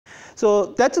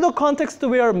So that's the context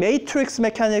where matrix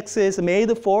mechanics is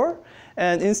made for.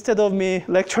 And instead of me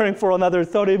lecturing for another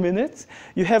 30 minutes,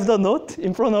 you have the note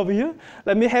in front of you.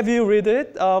 Let me have you read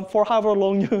it for however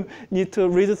long you need to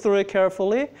read through it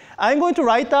carefully. I'm going to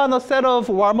write down a set of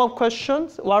warm-up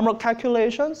questions, warm-up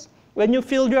calculations. When you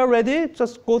feel you're ready,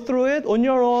 just go through it on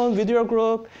your own with your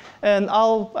group. And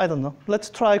I don't know, let's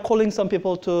try calling some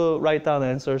people to write down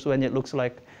answers when it looks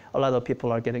like a lot of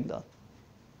people are getting done.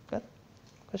 Good?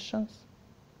 Questions?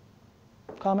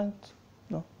 Comments?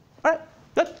 No? All right.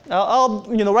 Good. I'll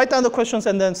write down the questions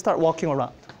and then start walking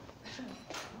around.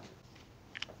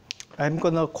 I'm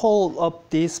going to call up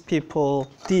these people,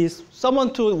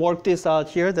 someone to work this out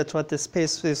here. That's what this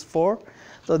space is for.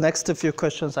 The next few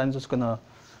questions, I'm just going to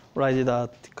write it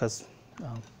out because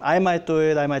I might do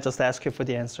it. I might just ask you for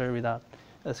the answer without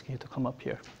asking you to come up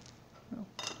here.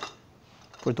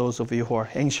 For those of you who are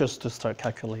anxious to start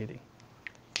calculating.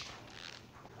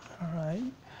 All right.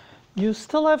 You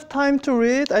still have time to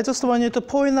read. I just want you to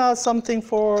point out something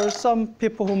for some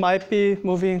people who might be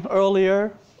moving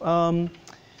earlier.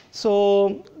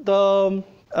 So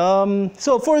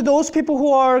for those people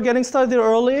who are getting started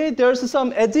early, there's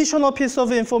some additional piece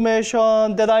of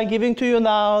information that I'm giving to you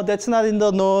now that's not in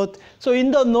the note. So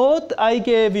in the note, I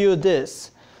gave you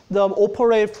this, the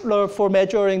operator for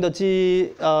measuring the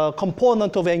G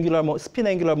component of spin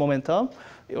angular momentum.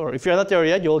 Or if you're not there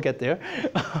yet, you'll get there.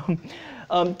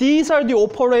 These are the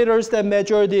operators that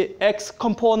measure the x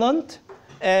component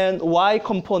and y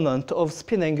component of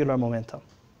spin angular momentum.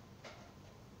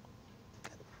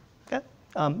 Okay?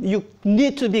 You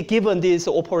need to be given these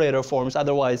operator forms,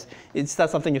 otherwise it's not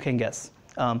something you can guess.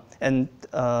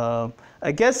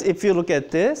 I guess if you look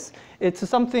at this, it's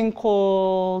something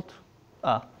called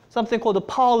the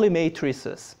Pauli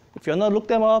matrices. If you're not look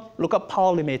them up, look up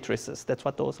Pauli matrices. That's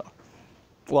what those are.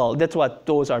 Well, that's what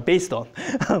those are based on.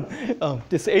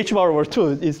 This h bar over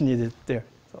 2 is needed there.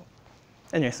 So,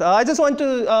 anyways, I just want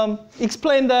to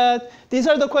explain that these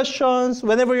are the questions.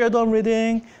 Whenever you're done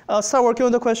reading, start working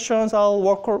on the questions. I'll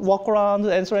walk around,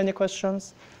 answer any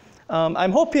questions.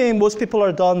 I'm hoping most people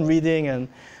are done reading and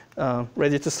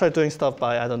ready to start doing stuff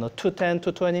by, I don't know, 2:10,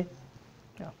 2:20.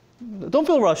 Yeah. Don't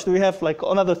feel rushed. We have like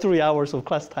another 3 hours of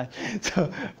class time. So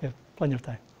we have plenty of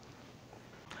time.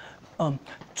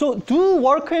 So do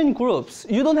work in groups.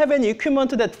 You don't have any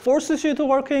equipment that forces you to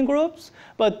work in groups,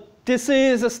 but this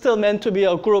is still meant to be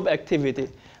a group activity.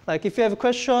 Like if you have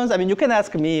questions, I mean, you can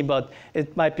ask me, but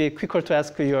it might be quicker to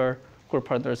ask your group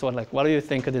partners, what do you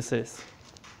think this is?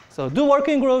 So do work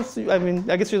in groups. I mean,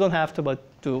 I guess you don't have to, but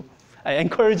do. I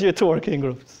encourage you to work in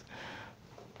groups.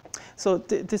 So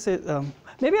this is,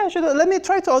 maybe I should, let me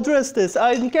try to address this.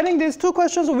 I'm getting these two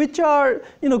questions, which are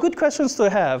good questions to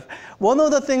have. One of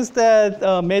the things that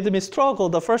made me struggle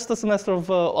the first semester of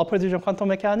upper division quantum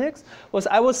mechanics was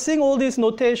I was seeing all these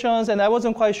notations and I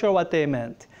wasn't quite sure what they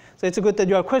meant. So it's good that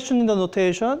you are questioning the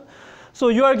notation. So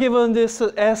you are given this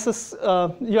S,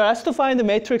 you're asked to find the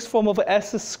matrix form of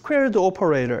S squared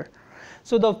operator.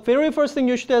 So the very first thing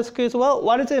you should ask is, well,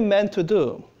 what is it meant to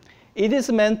do? It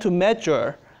is meant to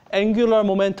measure angular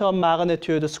momentum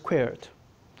magnitude squared.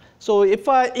 So if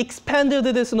I expanded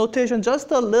this notation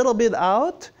just a little bit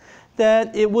out,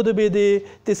 then it would be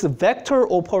this vector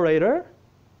operator,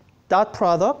 dot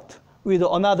product, with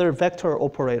another vector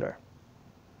operator.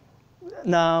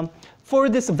 Now, for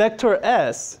this vector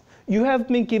S, you have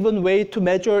been given way to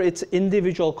measure its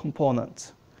individual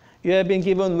components. You have been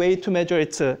given way to measure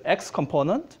its X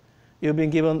component. You've been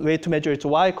given way to measure its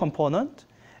Y component.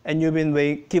 And you've been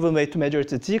given way to measure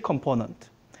its Z component.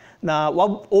 Now,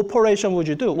 what operation would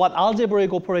you do? What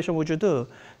algebraic operation would you do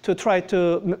to try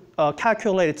to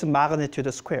calculate its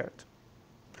magnitude squared?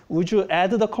 Would you add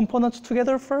the components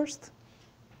together first?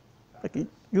 Like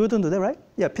you wouldn't do that, right?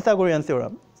 Yeah, Pythagorean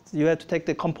theorem. You have to take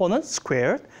the components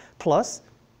squared plus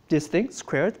this thing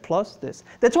squared plus this.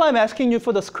 That's why I'm asking you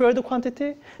for the squared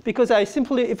quantity, because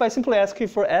if I simply ask you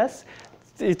for S,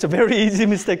 it's a very easy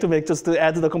mistake to make, just to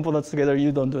add the components together.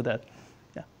 You don't do that.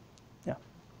 Yeah.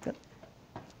 Good.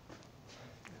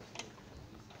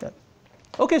 Good.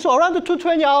 OK, so around the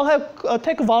 2:20, I'll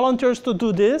take volunteers to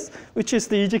do this, which is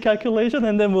the easy calculation,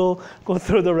 and then we'll go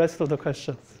through the rest of the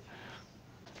questions.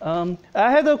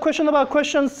 I had a question about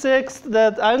question 6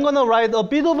 that I'm going to write a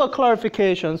bit of a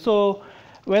clarification. So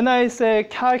when I say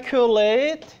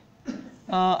calculate,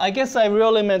 I guess I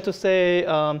really meant to say,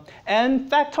 and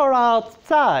factor out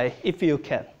psi if you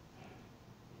can.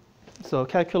 So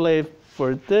calculate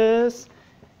for this,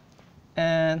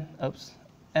 and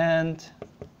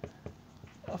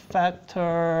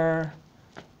factor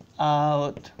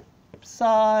out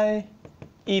psi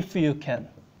if you can.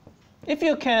 If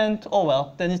you can't, oh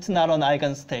well, then it's not an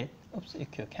eigenstate. Oops,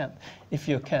 if you can't. If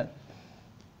you can.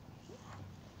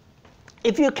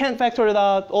 If you can't factor it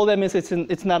out, all that means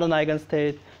it's not an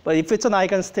eigenstate. But if it's an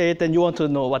eigenstate, then you want to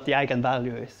know what the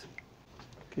eigenvalue is.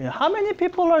 Okay. How many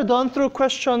people are done through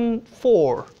question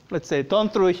 4? Let's say done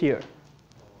through here.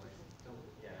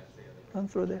 Done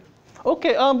through there.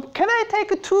 Okay. Can I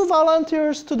take 2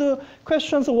 volunteers to do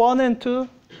questions 1 and 2?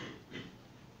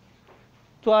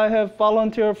 Do I have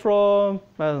volunteer from,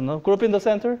 I don't know, group in the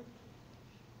center?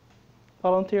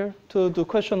 Volunteer to do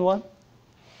question 1?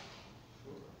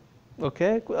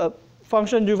 Okay.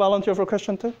 Function, do you volunteer for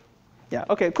question 2? Yeah.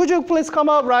 Okay. Could you please come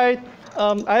up, right?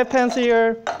 I have pens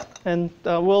here, and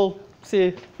we'll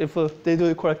see if they do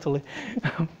it correctly.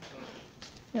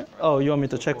 Yeah. Oh, you want me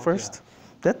to check first? Yeah.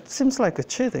 That seems like a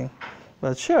cheating,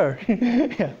 but sure.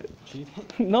 Yeah. Cheating?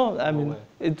 No, I mean,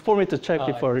 it's for me to check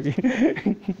before.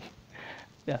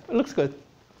 Yeah, it looks good.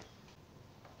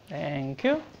 Thank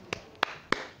you.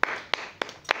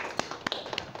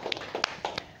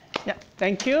 Yeah,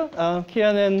 thank you,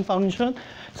 Kian and Function.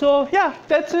 So yeah,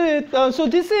 that's it. So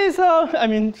this is,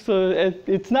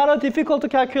 it's not a difficult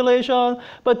calculation,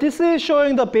 but this is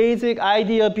showing the basic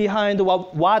idea behind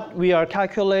what we are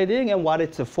calculating and what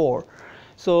it's for.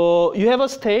 So you have a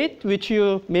state which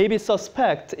you maybe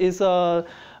suspect is a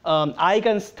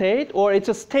eigenstate, or it's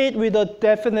a state with a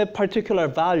definite particular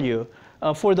value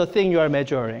for the thing you are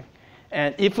measuring.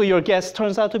 And if your guess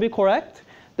turns out to be correct,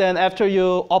 then after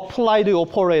you apply the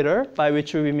operator, by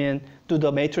which we mean do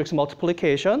the matrix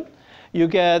multiplication, you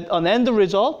get an end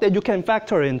result that you can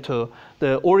factor into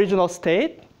the original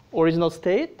state,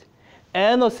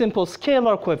 and a simple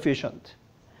scalar coefficient.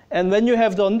 And when you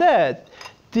have done that,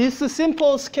 this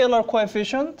simple scalar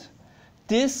coefficient,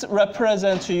 this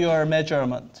represents your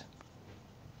measurement.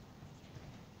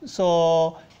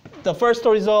 So the first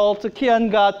result, Kian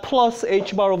got plus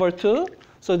h bar over 2.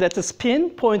 So that's a spin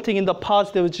pointing in the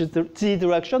positive z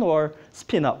direction, or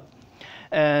spin up.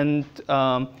 And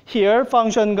here,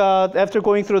 function got, after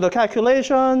going through the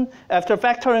calculation, after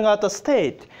factoring out the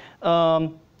state,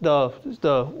 the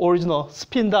original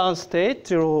spin down state,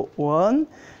 0, 1,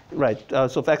 right,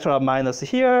 so factor out minus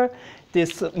here.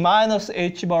 This minus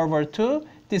h bar over 2,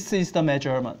 this is the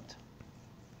measurement.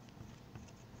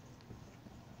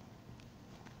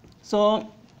 So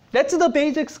that's the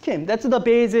basic scheme. That's the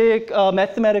basic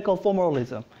mathematical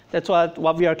formalism. That's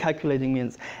what we are calculating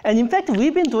means. And in fact,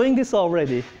 we've been doing this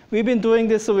already. We've been doing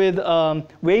this with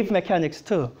wave mechanics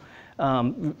too.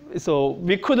 So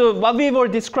we could have, what we were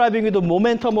describing with the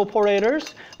momentum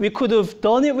operators, we could have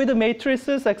done it with the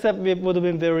matrices, except it would have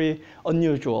been very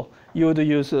unusual. You would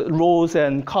use rows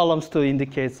and columns to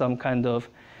indicate some kind of,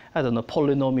 I don't know,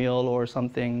 polynomial or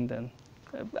something. Then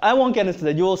I won't get into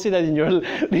that. You will see that in your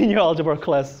linear algebra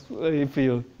class if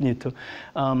you need to.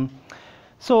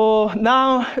 So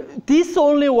now this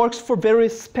only works for very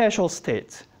special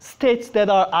states, states that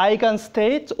are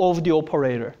eigenstates of the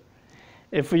operator.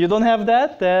 If you don't have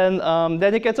that, then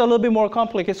it gets a little bit more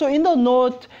complicated. So in the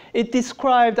note, it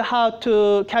described how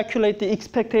to calculate the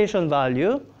expectation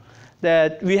value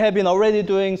that we have been already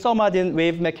doing somewhat in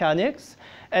wave mechanics.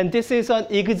 And this is an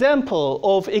example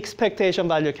of expectation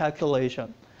value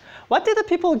calculation. What did the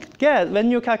people get when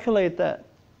you calculate that?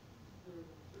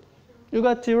 You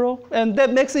got 0? And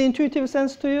that makes intuitive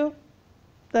sense to you?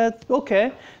 That,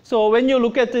 OK. So when you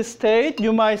look at this state,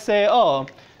 you might say, oh,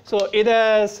 so it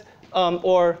has,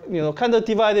 or kind of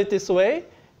divided this way.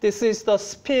 This is the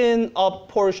spin up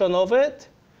portion of it.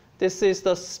 This is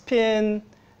the spin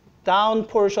down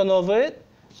portion of it.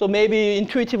 So maybe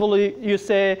intuitively you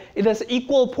say it has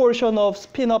equal portion of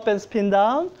spin up and spin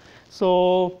down.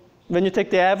 So when you take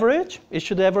the average, it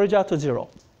should average out to 0.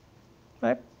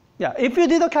 Right? Yeah. If you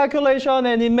did a calculation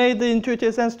and it made the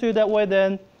intuitive sense to you that way,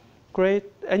 then great.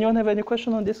 Anyone have any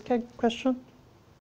question on this question?